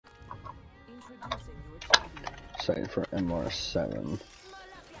Website for MR7.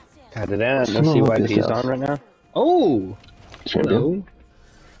 God, did that no CYP's on right now? Oh! Hello?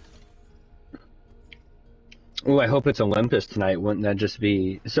 Oh, I hope it's Olympus tonight. Wouldn't that just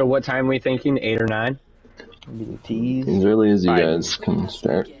be... So what time are we thinking? 8 or 9? As early as you guys can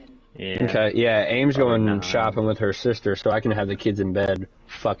start. Yeah. Okay, yeah, Aim's going shopping with her sister, so I can have the kids in bed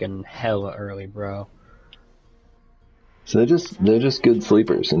fucking hella early, bro. So they're just good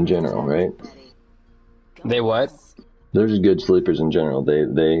sleepers in general, right? They what? They're just good sleepers in general.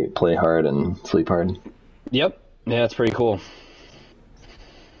 They play hard and sleep hard. Yep. Yeah, that's pretty cool.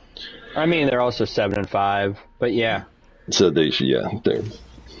 I mean, they're also 7 and 5, but yeah. So they should, yeah,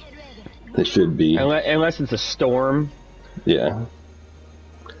 they should be. Unless it's a storm. Yeah.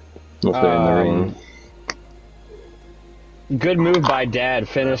 Unless they're in the rain. Good move by Dad.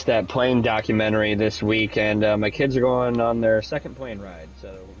 Finished that plane documentary this week, and my kids are going on their second plane ride.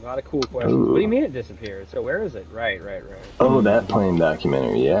 So a lot of cool questions. Ooh. What do you mean it disappeared? So where is it? Right. Oh, that plane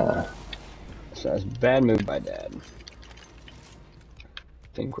documentary, yeah. So that's a bad move by Dad.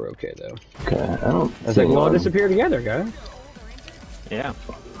 I think we're okay though. Okay, I was like, we'll all disappear together, guys. Yeah.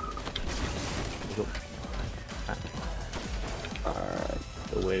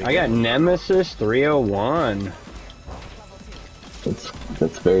 Alright. I got Nemesis 301.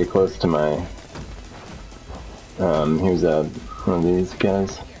 That's very close to my. Here's one of these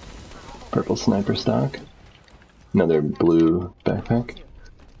guys. Purple sniper stock. Another blue backpack.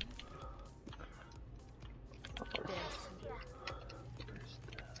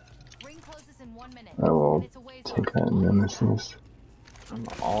 I will take that Nemesis. I'm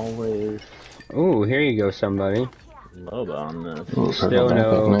always. Ooh, here you go, somebody. Love on this. Ooh, still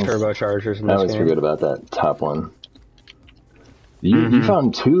no nice. turbochargers in this I always forget about that top one. You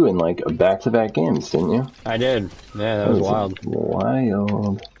found 2 in like back-to-back games, didn't you? I did. Yeah, that was wild.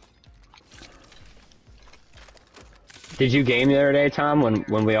 Wild. Did you game the other day, Tom,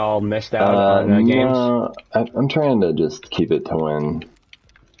 when we all missed out on games? No, I'm trying to just keep it to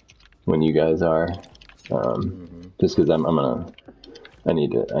when you guys are. Just because I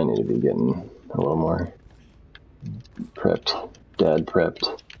need to be getting a little more prepped. Dad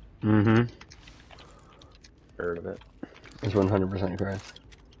prepped. Heard of it. That's 100% correct.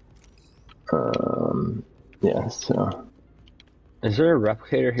 Yeah, so. Is there a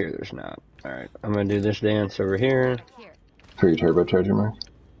replicator here? There's not. Alright, I'm gonna do this dance over here. For your turbocharger, Mark?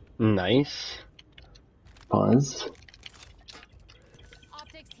 Nice. Pause.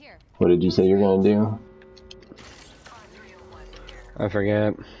 What did you say you're gonna do? I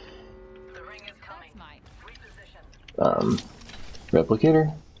forget.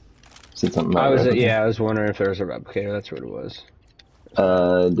 Replicator? Said something about I was wondering if there was a replicator. That's what it was.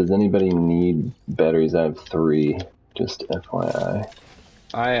 Does anybody need batteries? I have 3. Just FYI.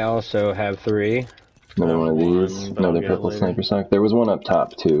 I also have 3. Another one of these. Another purple sniper stock. There was one up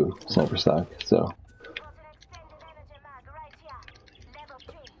top too. Sniper stock. So.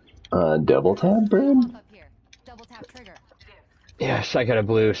 Double tap, Byrd? Yes, I got a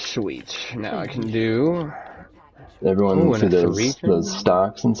blue. Sweet. Now I can do. Everyone see those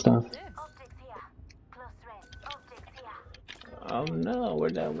stocks and stuff? Oh no,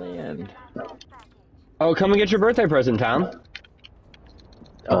 where'd that land? Oh, come and get your birthday present, Tom.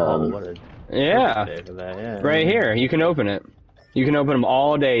 What a yeah. For that, yeah. Right here. You can open it. You can open them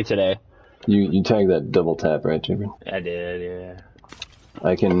all day today. You tagged that double tap, right, Jibber? I did, yeah.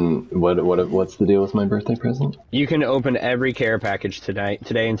 I can. What's the deal with my birthday present? You can open every care package today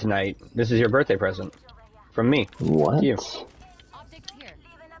and tonight. This is your birthday present from me. What? You.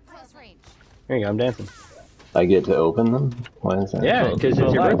 There you go. I'm dancing. I get to open them? Why is that? Yeah, because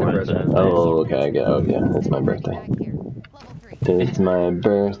it's your birthday present. Oh, okay. I get. Oh, yeah. It's my birthday. It's my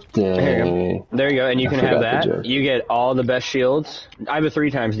birthday. There you go, and you can have that. You get all the best shields. I have a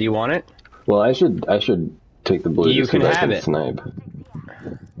 3 times. Do you want it? Well, I should take the blue. You can have it. Snipe.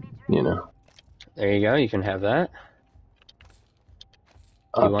 You know. There you go. You can have that.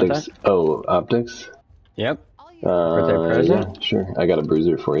 Optics. You want that? Oh, optics. Yep. Birthday present. Yeah, sure. I got a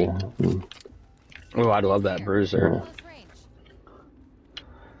bruiser for you. Oh, I'd love that bruiser.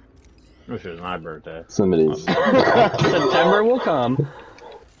 Wish it was my birthday. Somebody's. September will come.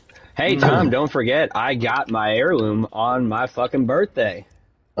 Hey, Tom, don't forget, I got my heirloom on my fucking birthday.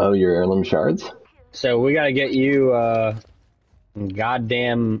 Oh, your heirloom shards? So we gotta get you,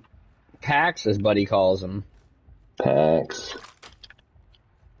 goddamn packs, as Buddy calls them. Packs.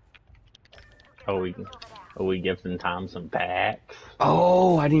 Are we gifting Tom some packs?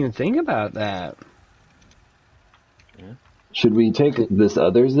 Oh, I didn't even think about that. Yeah. Should we take this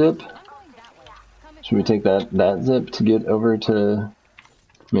other zip? Should we take that zip to get over to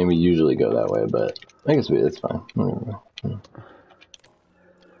I mean, we usually go that way, but I guess it's fine. Whatever.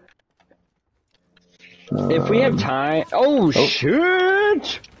 If we have time... Oh,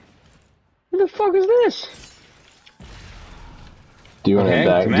 shit! What the fuck is this? Do you want to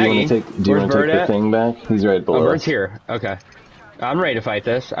back? Do you want to take? Do you want to take the thing back? He's right below. Oh, Bird's here. Okay, I'm ready to fight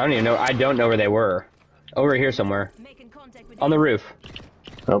this. I don't even know. I don't know where they were. Over here somewhere. On the roof.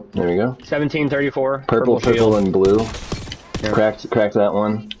 Oh, there we go. 1734. Purple, and blue. Yep. Cracked that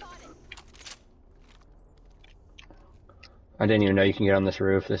one. I didn't even know you can get on this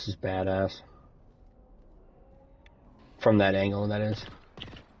roof. This is badass. From that angle, that is.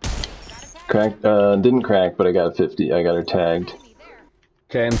 Cracked. Didn't crack, but I got a 50. I got her tagged.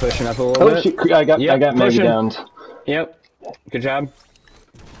 Okay, I'm pushing up a little bit. Oh shit! I got Maggie downed. Yep. Good job.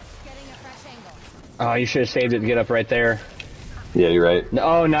 Oh, you should have saved it to get up right there. Yeah, you're right.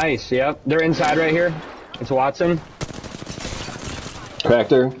 Oh, nice. Yep. They're inside right here. It's Watson.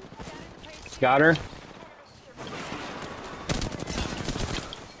 Cracked her. Got her.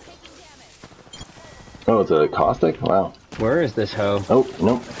 Oh, it's a caustic? Wow. Where is this hoe? Oh,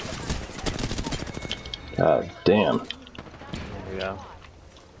 nope. God damn. There we go.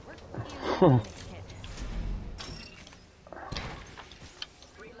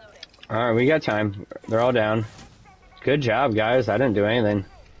 Alright, we got time. They're all down. Good job, guys. I didn't do anything.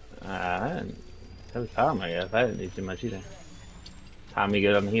 That was Tom, I guess. I didn't do too much either. Tom, you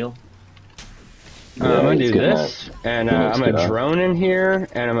good on the heal? Yeah, I'm gonna do getting this, and I'm gonna drone in here,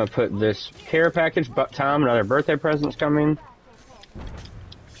 and I'm gonna put this care package. But Tom, another birthday present's coming.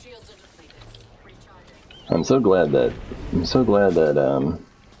 I'm so glad that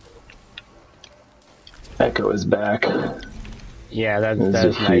Echo is back. Yeah, that's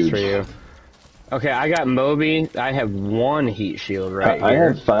nice for you. Okay, I got Moby. I have one heat shield right here. I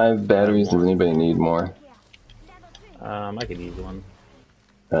have 5 batteries. Does anybody need more? I could use one.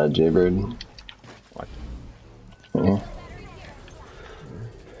 Jaybird. Watch. Right here.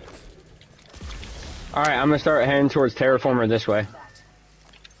 Alright, I'm gonna start heading towards Terraformer this way.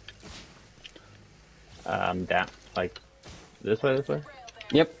 Down, like, this way?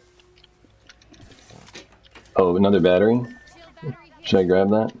 Yep. Oh, another battery? Should I grab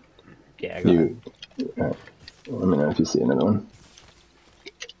that? Yeah, go ahead. Right. Let me know if you see another one.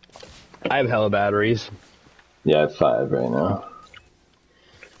 I have hella batteries. Yeah, I have 5 right now.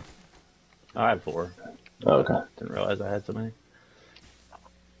 Oh, I have 4. Oh, okay. Didn't realize I had so many.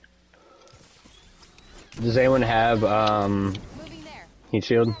 Does anyone have heat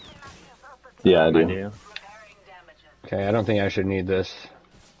shield? Yeah, I do. I do. Okay, I don't think I should need this.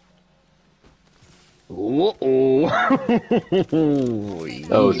 Whoa!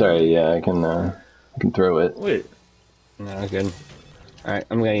 Oh, sorry. Yeah, I can throw it. Wait. No, good. All right,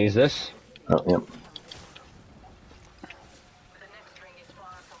 I'm gonna use this. Oh, yep.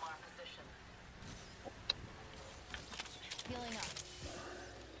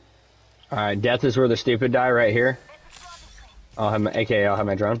 All right, death is where the stupid die. Right here. I'll have my AKA. I'll have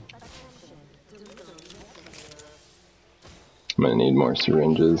my drone. I'm gonna need more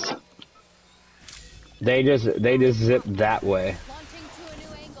syringes. They just zip that way.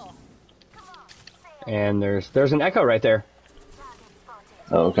 And there's an echo right there.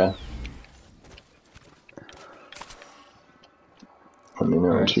 Oh, okay. Let me know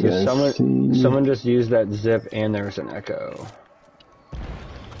All right, what you so guys see. someone just used that zip, and there's an echo.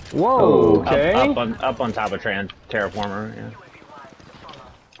 Whoa! Oh. Okay. Up on top of Terraformer. Yeah.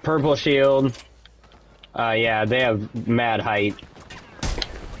 Purple shield. Yeah, they have mad height.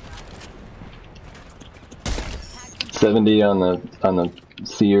 70 on the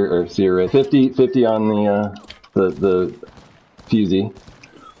seer ray. 50 on the Fusey.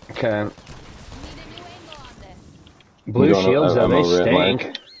 Okay. Blue shields though, they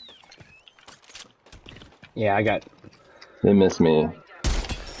stink. Yeah, I got. They missed me.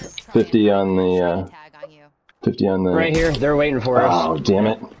 50 on the 50 on the. Right here, they're waiting for us. Oh, damn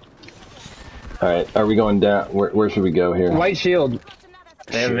it! All right, are we going down? Where should we go here? White shield.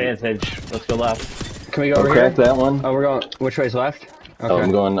 They have advantage. Let's go left. Can we go over here? Crack that one. Oh, we're going. Which way's left? Okay. Oh,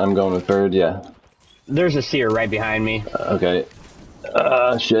 I'm going with Byrd. Yeah. There's a seer right behind me. Okay.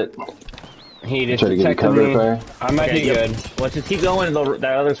 Shit. He just Try to get a detected cover me. fire. I might be good. Let's just keep going. That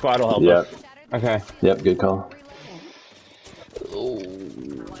other squad will help Yep. us. Okay. Yep. Good call.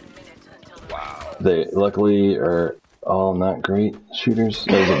 Wow. They luckily are all not great shooters.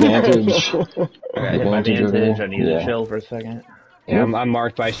 There's advantage. Advantage over there. I need to chill for a second. Yeah, I'm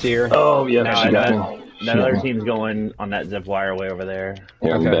marked by seer. Oh, yeah. No, she got that me. other team's going on that zip wire way over there.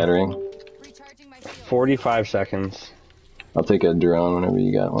 Here, I'm Okay. battering. 45 seconds. I'll take a drone whenever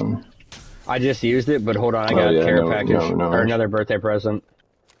you got one. I just used it, but hold on, I got a care package or rush. another birthday present.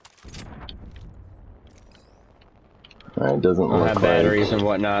 Alright, doesn't We'll look have like batteries and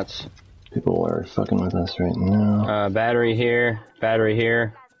whatnots. people are fucking with us right now. Battery here. Battery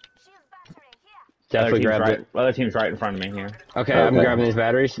here. Definitely grab it. Other team's right in front of me here. Okay, I'm grabbing these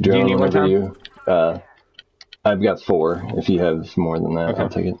batteries. Drone, Do you need one, Tom? I've got 4. If you have more than that, Okay. I'll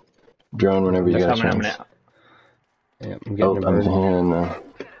take it. Drone whenever you got a chance. Yeah, I'm getting a I'm bird. hearing,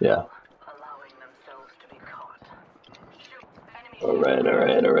 yeah.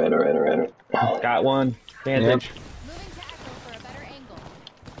 Alright. Got one. Vantage.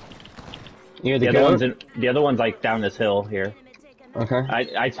 You The other one's like down this hill here. Okay.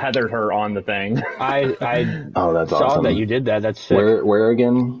 I tethered her on the thing. I Oh, that's saw awesome. that you did that. That's sick. Where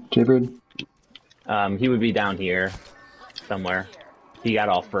again, Jaybird? He would be down here somewhere. He got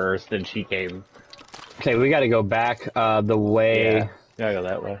off first, and she came. Okay, we got to go back the way. Yeah, gotta go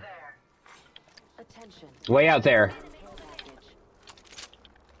that way. Way out there.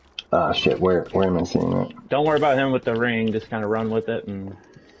 Ah, shit. Where am I seeing that? Don't worry about him with the ring. Just kind of run with it, and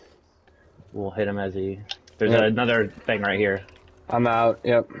we'll hit him as he. There's another thing right here. I'm out.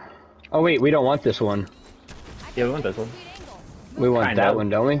 Yep. Oh wait, we don't want this one. Yeah, we want this one. We want that one,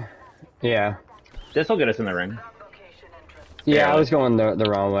 don't we? Yeah. This will get us in the ring. Yeah, I was going the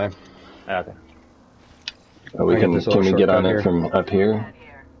wrong way. Okay. Oh, can we get on it from up here?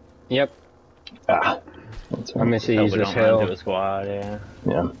 Yep. Ah. That's right. I'm gonna use this hill. Into a squad, yeah.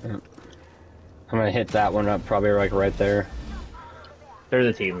 Yeah. I'm gonna hit that one up, probably like right there. There's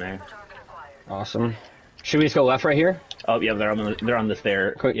a team there. Awesome. Should we just go left right here? Oh, yeah, they're on the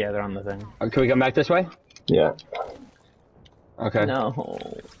stair. Yeah, they're on the thing. Can we come back this way? Yeah. Okay. No.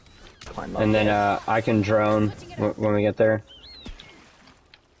 Climb up And then I can drone when we get there.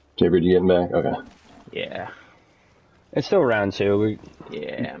 Jaybird, you getting back? Okay. Yeah. It's still round 2.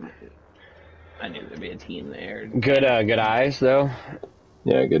 Yeah. I knew there'd be a team there. Good eyes though.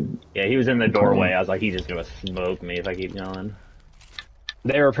 Yeah, good. Yeah, he was in the doorway. I was like, he's just gonna smoke me if I keep going.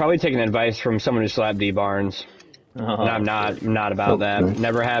 They were probably taking advice from someone who slapped D Barnes. Oh, And I'm not about that.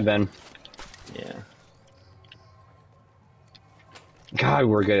 Never have been. Yeah. God,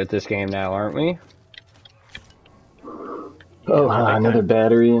 we're good at this game now, aren't we? Oh, another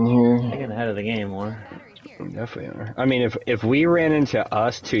battery in here. Getting ahead of the game more. Definitely are. I mean, if we ran into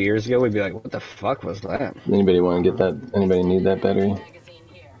us 2 years ago, we'd be like, what the fuck was that? Anybody want to get that? Anybody need that battery?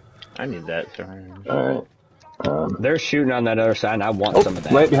 I need that. Sorry. Alright. They're shooting on that other side, and I want some of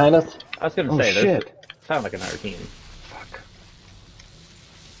that. Right behind us? I was gonna Oh, say, shit. Sound like another team. Fuck.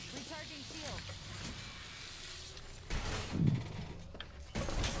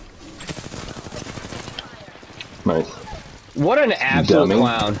 Nice. What an absolute Dummy.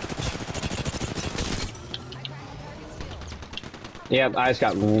 clown. Yep, I just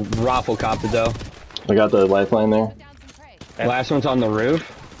got raffle copped though. I got the lifeline there. Last one's on the roof.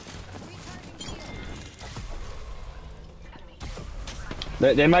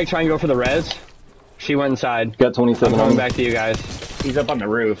 They might try and go for the res. She went inside. Got 27 I'm on coming him. back to you guys. He's up on the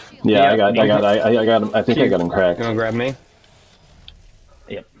roof. Yeah, Yeah, I got him. I think I got him cracked. You wanna grab me?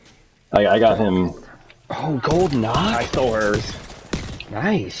 Yep. I got him. Oh, gold knock. I stole hers.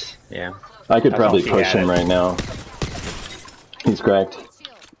 Nice. Yeah. I could That's probably all she push had. him right now. He's cracked.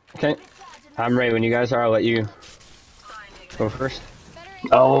 Okay. I'm ready when you guys are. I'll let you go first.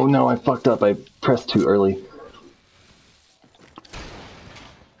 Oh no, I fucked up. I pressed too early.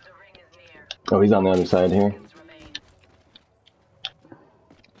 Oh, he's on the other side here.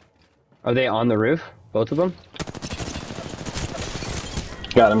 Are they on the roof? Both of them?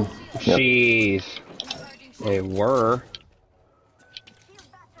 Got him. Yep. Jeez. They were.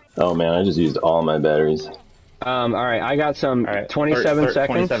 Oh man, I just used all my batteries. Alright, I got some All right. 27 seconds.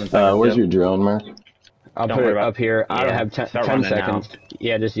 27 seconds. Where's yep. your drone, Mark? I'll Don't put worry it about- up here. I don't yeah, have 10 start running seconds.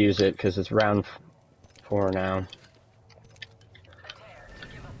 Yeah, just use it because it's round 4 now.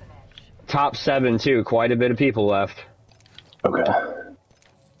 Top 7 too. Quite a bit of people left. Okay. 10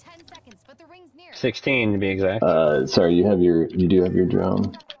 seconds, but the ring's near. 16 to be exact. Sorry, you do have your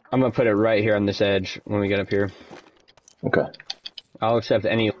drone. I'm gonna put it right here on this edge when we get up here. Okay. I'll accept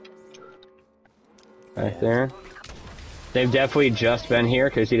any. Right there. They've definitely just been here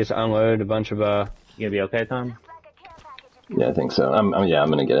because he just unloaded a bunch of You gonna be okay, Tom? Yeah, I think so. I'm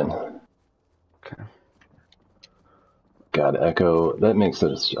gonna get in. Okay. God, Echo, that makes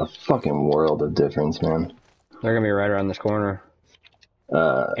a fucking world of difference, man. They're gonna be right around this corner.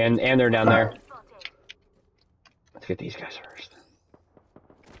 Uh, And they're down there. Let's get these guys first.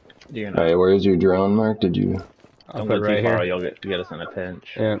 You're Alright, where's your drone, Mark? Did you? I'll Don't put go it too right far, here. you'll get us in a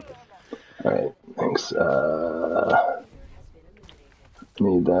pinch. Yeah. Alright, thanks.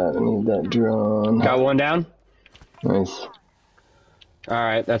 Need that drone. Got one down? Nice.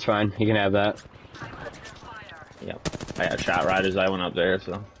 Alright, that's fine. You can have that. Yep. I got shot right as I went up there,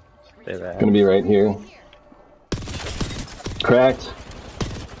 so stay back. Gonna be right here. Cracked.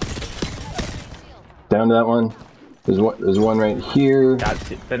 Down to that one. There's one right here. Got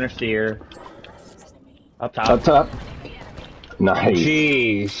finished here. Up top. Up top. Nice.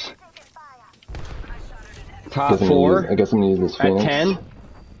 Jeez. Top I 4 guess I'm gonna use this at Phoenix. 10.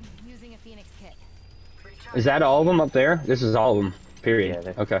 Using a Phoenix kit. Is that all of them up there? This is all of them. Period.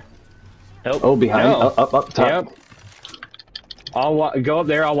 Yeah, Okay. Nope. Oh, behind. No. Up top. Yep. I'll go up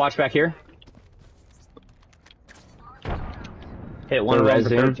there. I'll watch back here. Hit one of them for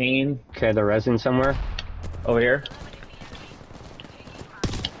resin. 13. Okay, the resin somewhere. Over here.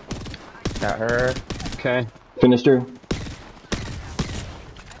 Got her. Okay. Finished her.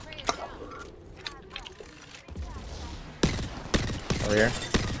 Over here.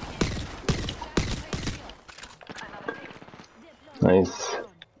 Nice.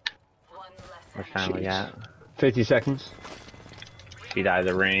 Much time we got? 50 seconds. She died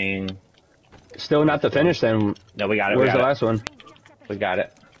the ring. Still not the finish then. No, we got it. Where's the we got last one? it. We got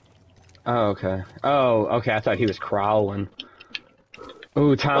it. Oh, okay. Oh, okay. I thought he was crawling.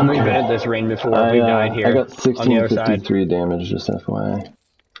 Ooh, Tom, we've been at this ring before. We died here. I got on the other side. 1653 damage, just FYI.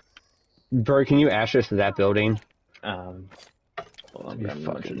 Bert, can you ash us to that building? Hold on, You grab a bunch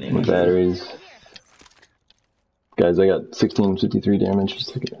of fucking names. Batteries. Guys, I got 1653 damage,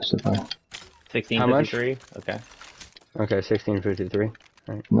 just FYI. 1653? Okay. Okay, 1653.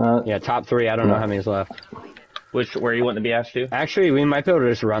 Not. Yeah, top 3. I don't know how many's left. Where you want to be asked to? Actually, we might be able to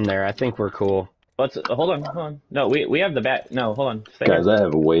just run there. I think we're cool. Let's hold on. No, we have the bat. No, hold on. Stay Guys, here. I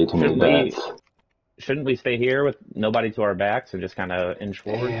have way too many bats. Shouldn't we stay here with nobody to our backs and just kind of inch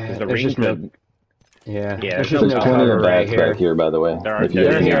forward? Because the there's ring just no- could. Yeah. Yeah, There's there's just no no Plenty cover of right bats here. back here, by the way. There are- If you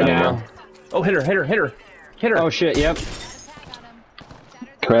they're guys They're need here ammo. now. Oh, hit her! Oh shit! Yep.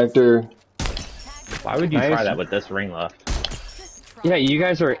 Cracked her. Why would you Nice. try that with this ring left? Yeah, you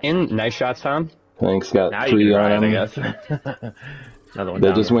guys are in. Nice shots, Tom. Thanks, got Now you 3 can try on it, I them. guess. Another one. They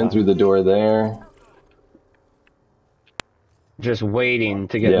down just the went top. through the door there. Just waiting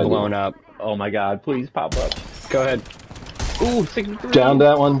to get Yeah, blown dude. up. Oh my god! Please pop up. Go ahead. Ooh, 63. Down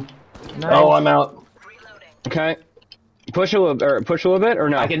that one. Nice. Oh, I'm out. Okay. Push a little bit, or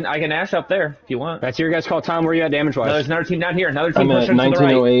no? I can ash up there if you want. That's your guys' call. Tom, where you at damage No, wise? there's another team down here. Another team I'm at pushing to the right.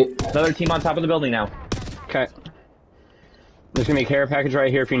 1908. Another team on top of the building now. Okay. There's gonna be a care package right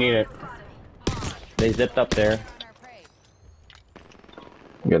here if you need it. They zipped up there.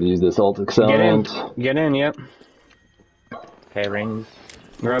 Gotta use this ult Get in. accelerant. Get in. Yep. Okay, rings.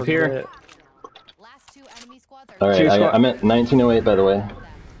 We're up here. Last 2 enemy squads are Alright, I'm at 1908, by the way.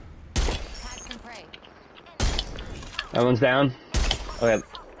 Tag some prey. That one's down. Okay.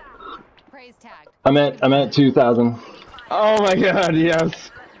 Prey's tagged. I'm at 2000. Oh my god,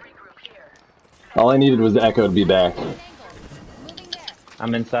 yes. All I needed was the echo to be back. Moving there.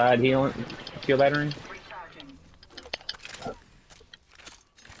 I'm inside healing. Heal battery.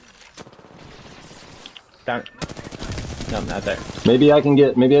 Down. No, not there. Maybe I can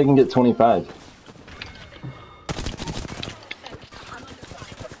get 25.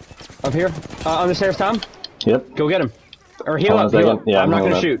 Up here. On the stairs, Tom. Yep. Go get him. Or heal Hold on up. a Heal second. up. Yeah, I'm not I'm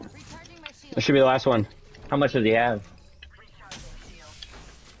gonna healing shoot. Recharging my shield. This should be the last one. How much does he have?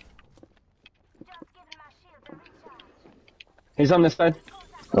 He's on this side.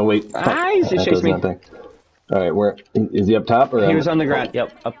 Oh wait. Nice, he Echo's chased me. not back. All right, where is he up top or He was on the ground.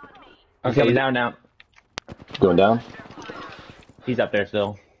 Yep. Up. He's Okay. coming down now. going down? He's up there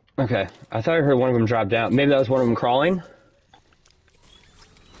still. Okay. I thought I heard one of them drop down. Maybe that was one of them crawling.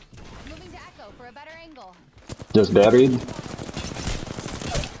 Moving to Echo for a better angle. Just battered?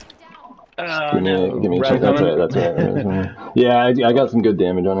 Down. Give me a Red chance. That's coming? right. That's right. Yeah, I got some good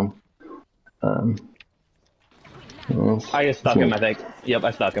damage on him. Nice. I just stuck him, I think. Yep,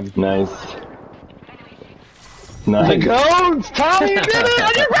 I stuck him. Nice. The Nice. codes! Tommy, you did it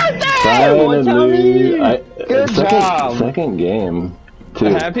on your birthday! One Finally, Tommy! Good job! Second game. Too.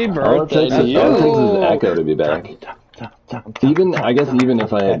 Happy All it birthday takes to is, all it takes is you! Echo to be back. I guess even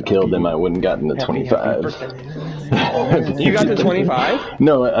if I had killed him, I wouldn't gotten to 25. You got to 25?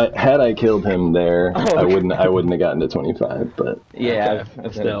 No, had I killed him there, Oh, I okay. wouldn't have gotten to 25. But Yeah,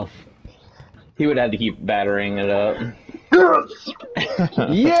 Okay, still. he would have to keep battering it up.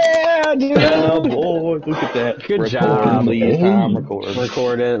 Yeah, dude! Oh boy, look at that. Good Record, job. Please, Tom, record.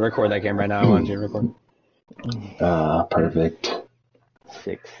 Record that game right now. I want you to record. perfect.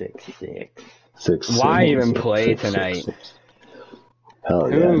 666. Why even play tonight?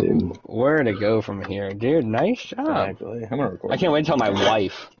 Hell yeah, dude. Where to go from here? Dude, nice job. Exactly. I'm gonna record. I can't wait to tell my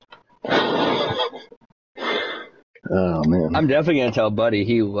wife. Oh man. I'm definitely going to tell Buddy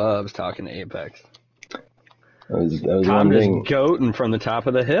he loves talking to Apex. That was I'm one just thing. goating from the top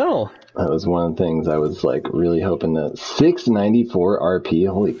of the hill. That was one of the things I was like really hoping that 694 RP.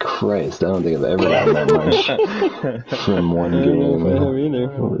 Holy Christ! I don't think I've ever gotten that much from one I don't know game. if I have either.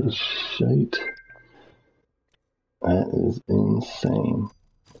 Holy shit! That is insane.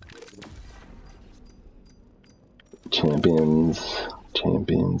 Champions,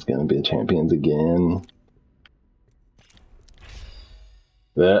 gonna be champions again.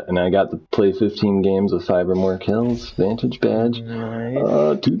 That, and I got to play 15 games with 5 or more kills. Vantage badge.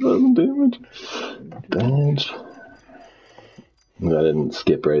 Nice. 2,000 damage. Badge. I didn't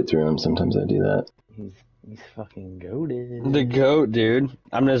skip right through him. Sometimes I do that. He's fucking goated. The goat, dude.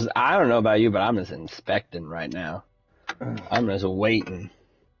 I don't know about you, but I'm just inspecting right now. I'm just waiting.